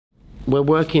we're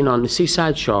working on the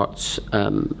Seaside Shorts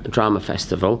Drama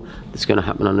Festival that's going to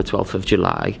happen on the 12th of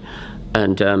July,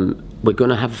 and we're going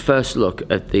to have a first look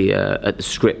at the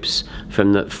scripts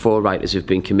from the 4 writers who've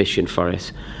been commissioned for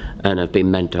it and have been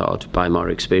mentored by more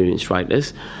experienced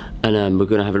writers. And we're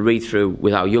going to have a read through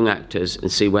with our young actors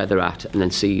and see where they're at, and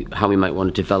then see how we might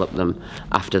want to develop them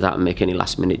after that and make any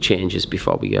last minute changes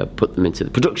before we put them into the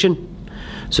production.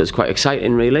 So it's quite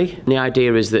exciting, really. And the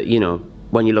idea is that, you know,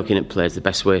 when you're looking at plays, the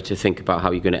best way to think about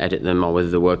how you're going to edit them or whether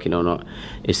they're working or not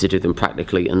is to do them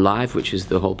practically and live, which is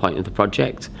the whole point of the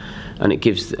project. And it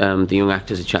gives the young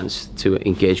actors a chance to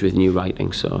engage with new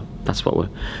writing. So that's what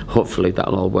hopefully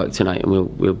that'll all work tonight, and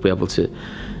we'll be able to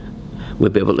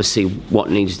see what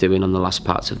needs doing on the last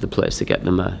parts of the plays to get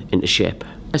them into shape.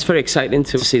 It's very exciting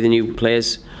to see the new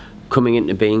plays coming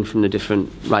into being from the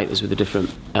different writers with the different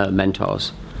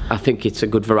mentors. I think it's a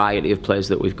good variety of plays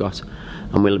that we've got,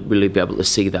 and we'll really be able to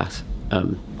see that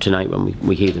tonight when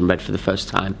we hear them read for the first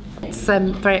time. It's a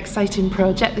very exciting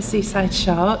project, the Seaside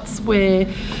Shorts.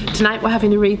 Tonight we're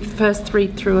having a first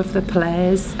read through of the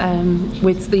plays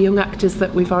with the young actors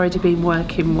that we've already been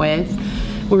working with.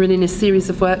 We're running a series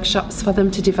of workshops for them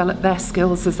to develop their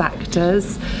skills as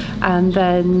actors, and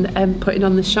then putting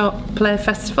on the Short Play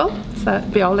Festival, so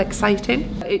it'll be all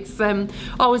exciting. It's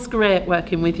always great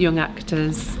working with young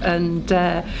actors, and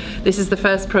this is the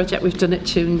first project we've done at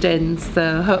Tuned In,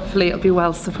 so hopefully it'll be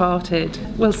well supported.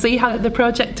 We'll see how the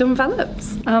project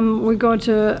develops. We're going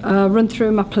to run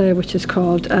through my play, which is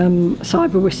called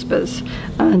Cyber Whispers,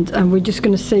 and we're just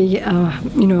going to see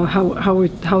you know,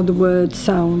 how the words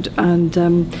sound,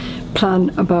 and plan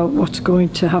about what's going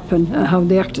to happen, how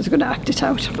the actors are going to act it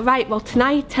out. Right, well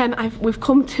tonight we've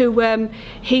come to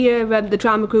hear the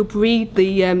drama group read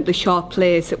the short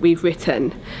plays that we've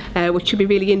written, which should be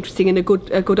really interesting and a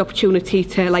good opportunity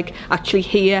to actually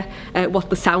hear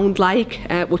what they sound like,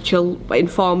 which will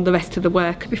inform the rest of the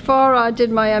work. Before I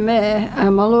did my MA,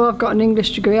 although I've got an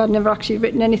English degree, I'd never actually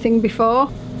written anything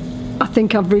before. I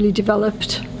think I've really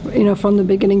developed, you know, from the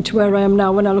beginning to where I am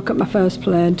now. When I look at my first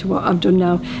play and to what I've done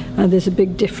now, there's a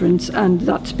big difference, and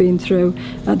that's been through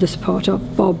the support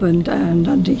of Bob and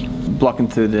Andy. Blocking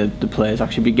through the plays,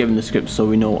 actually be given the scripts so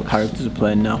we know what characters are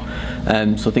playing now.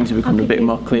 So things are becoming a bit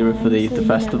more clearer for the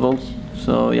festival.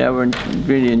 So yeah, we're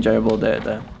really enjoyable day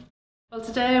there. Well,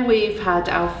 today we've had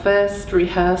our first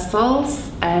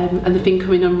rehearsals, and they've been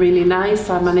coming on really nice.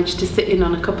 I managed to sit in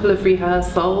on a couple of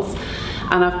rehearsals,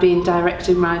 and I've been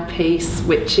directing my piece,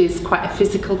 which is quite a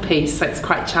physical piece, so it's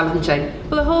quite challenging.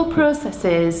 Well, the whole process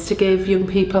is to give young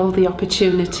people the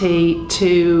opportunity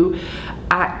to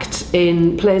act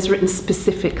in plays written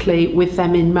specifically with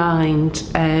them in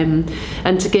mind, and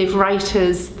to give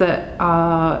writers that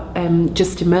are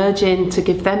just emerging, to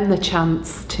give them the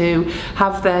chance to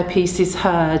have their pieces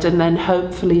heard and then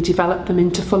hopefully develop them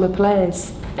into fuller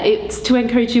plays. It's to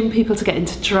encourage young people to get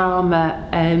into drama,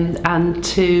 and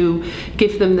to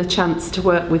give them the chance to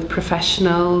work with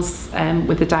professionals,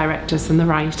 with the directors and the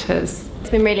writers. It's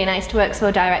been really nice to work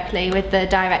so directly with the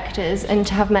directors and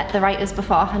to have met the writers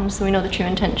beforehand, so we know the true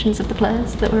intentions of the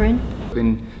plays that we're in. I've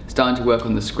been starting to work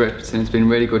on the scripts, and it's been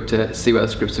really good to see where the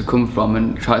scripts have come from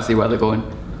and try to see where they're going.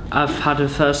 I've had a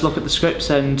first look at the scripts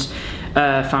and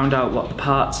found out what the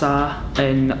parts are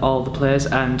in all the plays,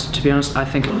 and to be honest, I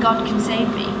think God can save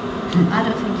me. I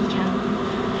don't think he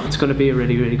can. It's going to be a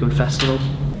really, really good festival.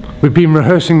 We've been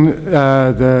rehearsing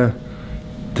the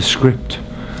script,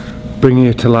 bringing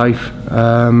it to life.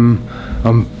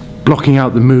 I'm blocking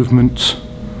out the movements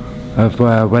of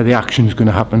where the action is going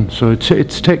to happen, so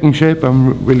it's taking shape.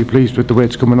 I'm really pleased with the way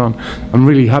it's coming on. I'm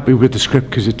really happy with the script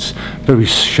because it's very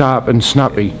sharp and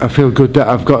snappy. I feel good that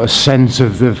I've got a sense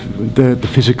of the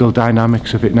physical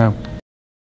dynamics of it now.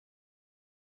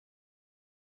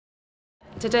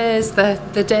 Today is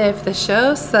the day of the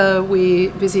show, so we're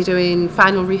busy doing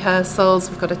final rehearsals.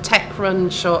 We've got a tech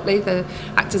run shortly. The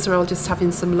actors are all just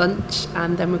having some lunch,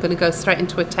 and then we're going to go straight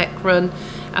into a tech run,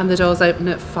 and the doors open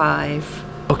at 5.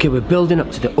 Okay, we're building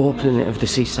up to the opening of the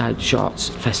Seaside Shorts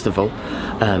Festival.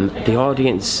 The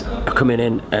audience are coming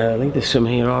in early, there's some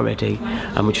here already,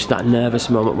 and we're just that nervous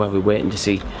moment where we're waiting to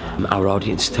see our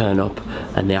audience turn up,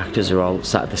 and the actors are all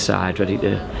sat at the side ready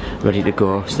to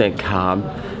go, staying calm.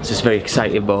 So it's a very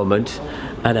exciting moment,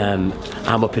 and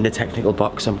I'm up in the technical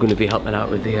box. I'm going to be helping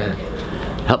out with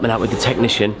the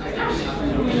technician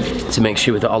to make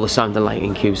sure that all the sound and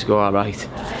lighting cues go all right.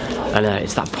 And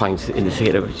it's that point in the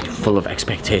theatre full of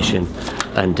expectation,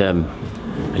 and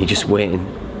you're just waiting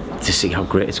to see how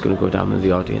great it's going to go down with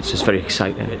the audience. It's very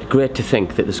exciting. Great to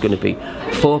think that there's going to be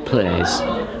 4 plays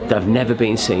that have never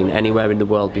been seen anywhere in the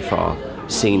world before,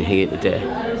 seen here today.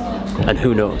 And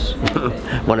who knows,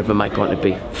 one of them might go on to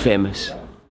be famous.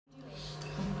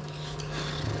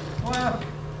 Well,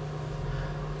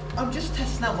 I'm just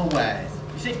testing out my wares.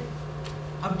 You see,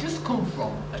 I've just come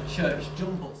from a church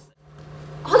jumble.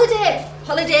 Holiday!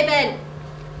 Holiday, Ben!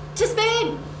 To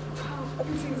Spain! Wow,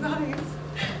 this is nice.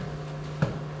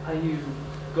 Are you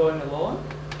going alone?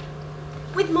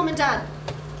 With Mum and Dad.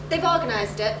 They've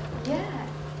organised it. Yeah,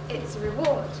 it's a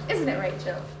reward, isn't it,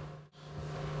 Rachel?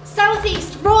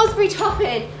 Southeast, Roseberry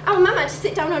topping. Our Mum had to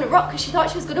sit down on a rock because she thought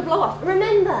she was going to blow off.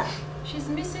 Remember? She's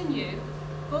missing you,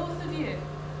 both of you.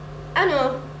 I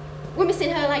know. We're missing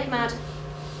her like mad.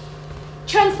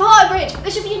 Transporter bridge!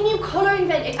 There should be a new colour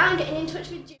invented. I'm getting in touch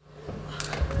with you.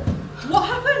 What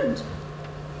happened?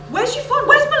 Where's your phone?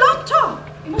 Where's my laptop?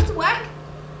 It must have worked.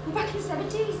 We're back in the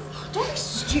 70s. Don't be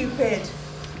stupid.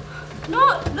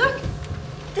 No, look.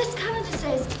 This calendar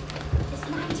says it's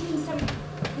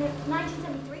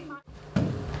 1973.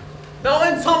 No,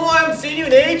 and Tom, I haven't seen you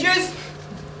in ages.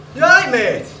 You alright,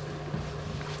 mate?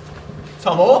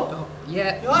 Tomo? Oh,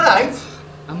 yeah. You alright?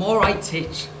 I'm alright,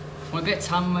 Titch. Want a bit of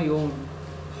time on my own.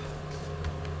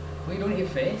 What are you doing to your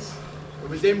face? It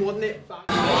was him, wasn't it?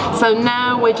 So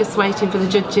now we're just waiting for the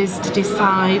judges to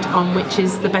decide on which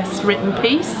is the best written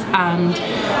piece, and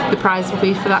the prize will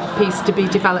be for that piece to be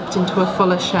developed into a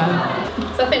fuller show.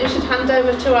 So I think we should hand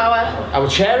over to our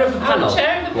chair of the panel. Our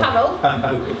chair of the panel.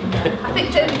 I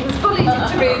think David was bullied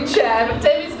into being chair, but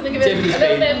David's going to give David's it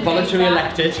a been voluntarily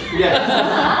elected. Yes.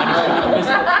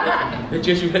 The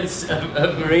judgments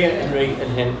of Maria, Henry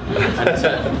and him.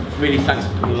 And really thanks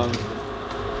for coming along.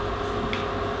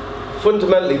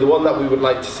 Fundamentally, the one that we would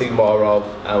like to see more of,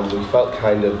 and we felt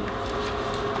kind of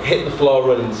hit the floor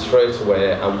running straight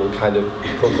away, and will kind of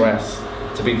progress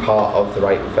to be part of the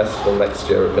Writing Festival next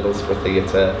year at Middlesbrough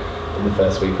Theatre in the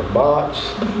first week of March.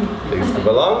 Please come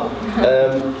along.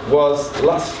 Was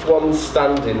Last One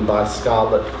Standing by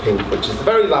Scarlet Pink, which is the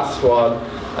very last one,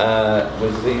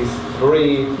 with these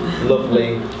three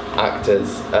lovely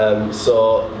actors.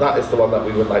 So that is the one that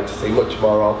we would like to see much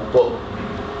more of. But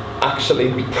actually,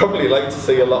 we'd probably like to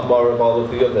see a lot more of all of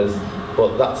the others,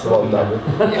 but that's the one that we're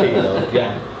keen on.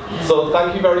 Yeah. So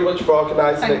thank you very much for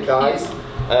organising it, guys,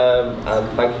 and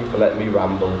thank you for letting me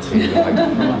ramble to you like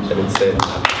an insane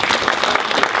man.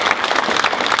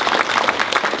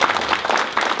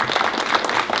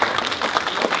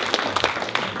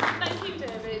 Thank you,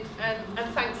 David, and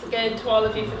thanks again to all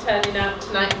of you for turning out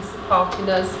tonight and supporting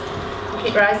us.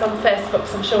 Keep your eyes on Facebook,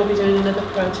 because I'm sure we'll be doing another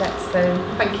project soon.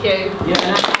 Thank you.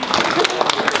 Yeah.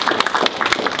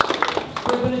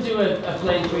 We're going to do a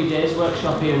Playing 3 Days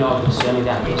workshop here in August, only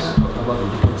that is. I'm looking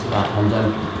forward to that. And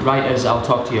writers, I'll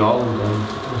talk to you all, and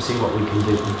we'll see what we can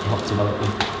do to help develop it.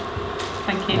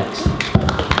 Thank you. Next.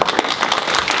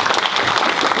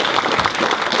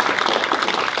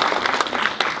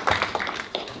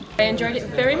 I enjoyed it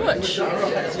very much.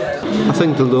 I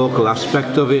think the local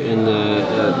aspect of it and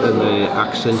the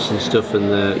accents and stuff, and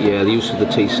the use of the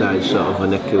Teesside sort of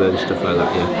vernacular and stuff like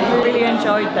that. Yeah. I really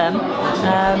enjoyed them,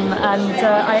 and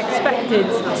I expected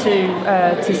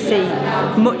to see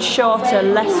much shorter,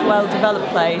 less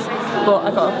well-developed plays, but I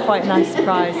got a quite nice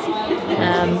surprise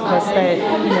because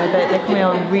they're coming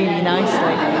on really nicely.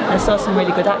 I saw some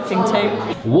really good acting too.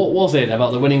 What was it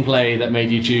about the winning play that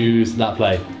made you choose that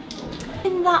play?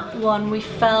 In that one we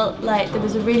felt like there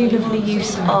was a really lovely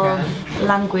use of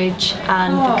language,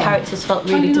 and the characters felt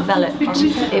really developed.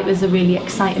 It was a really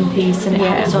exciting piece, and it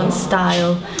had its own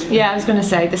style. Yeah, I was going to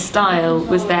say the style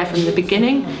was there from the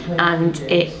beginning, and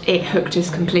it hooked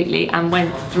us completely and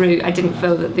went through. I didn't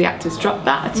feel that the actors dropped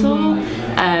that at all,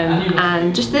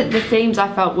 and just the themes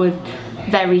I felt were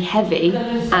very heavy,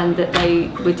 and that they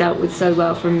were dealt with so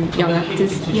well from young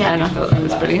actors, and I thought that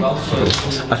was brilliant.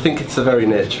 I think it's the very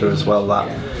nature as well that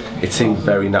it seemed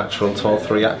very natural to all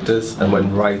three actors, and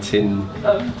when writing,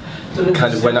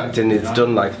 kind of when acting is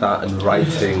done like that, and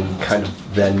writing kind of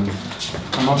then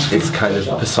it's kind of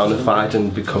personified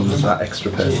and becomes that extra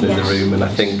person in the room, and I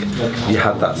think you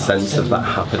had that sense of that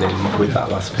happening with that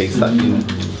last piece that you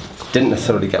didn't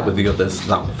necessarily get with the others.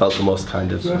 That felt the most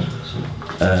kind of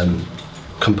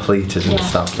completed and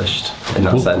established in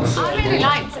that sense. I really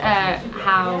liked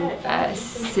how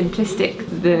simplistic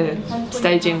the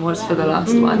staging was for the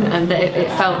last one, and that it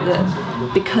felt that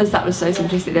because that was so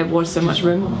simplistic there was so much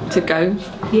room to go,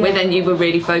 where then you were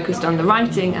really focused on the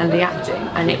writing and the acting,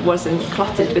 and it wasn't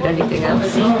cluttered with anything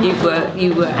else. You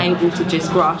were able to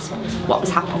just grasp what was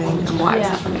happening and why it was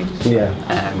happening.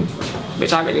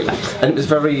 which I really liked. And it was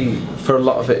for a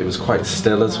lot of it was quite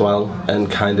still as well,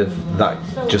 and kind of that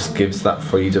just gives that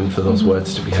freedom for those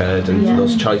words to be heard and for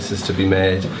those choices to be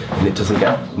made, and it doesn't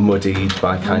get muddied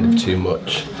by kind of too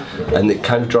much. And it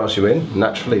kind of draws you in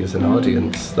naturally as an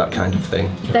audience, that kind of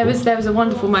thing. There was a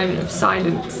wonderful moment of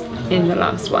silence in the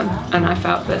last one, and I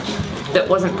felt that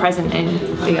wasn't present in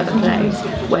the other plays,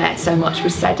 where so much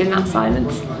was said in that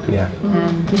silence. Yeah.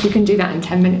 If you can do that in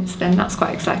 10 minutes, then that's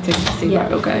quite exciting to see where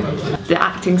it'll go. The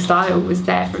acting style was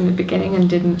there from the beginning and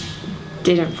didn't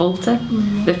falter.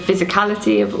 The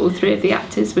physicality of all three of the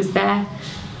actors was there.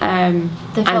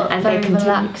 They felt very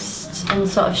relaxed and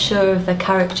sort of sure of their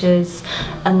characters,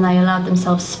 and they allowed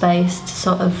themselves space to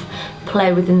sort of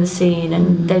play within the scene,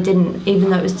 and they didn't, even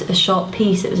though it was a short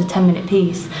piece, it was a 10-minute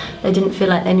piece, they didn't feel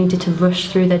like they needed to rush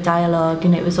through their dialogue,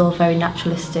 and it was all very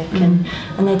naturalistic, and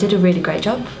they did a really great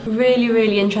job.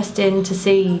 Really interesting to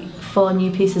see 4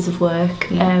 new pieces of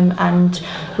work, and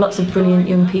lots of brilliant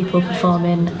young people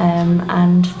performing,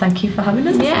 and thank you for having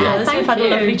us. We've had a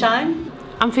lovely time.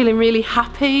 I'm feeling really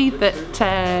happy that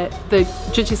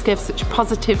the judges gave such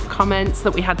positive comments,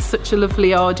 that we had such a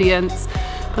lovely audience,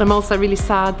 but I'm also really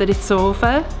sad that it's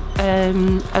over,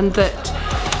 and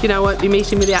that, you know, I won't be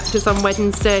meeting with the actors on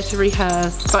Wednesday to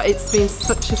rehearse, but it's been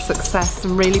such a success.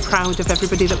 I'm really proud of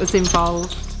everybody that was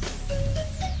involved.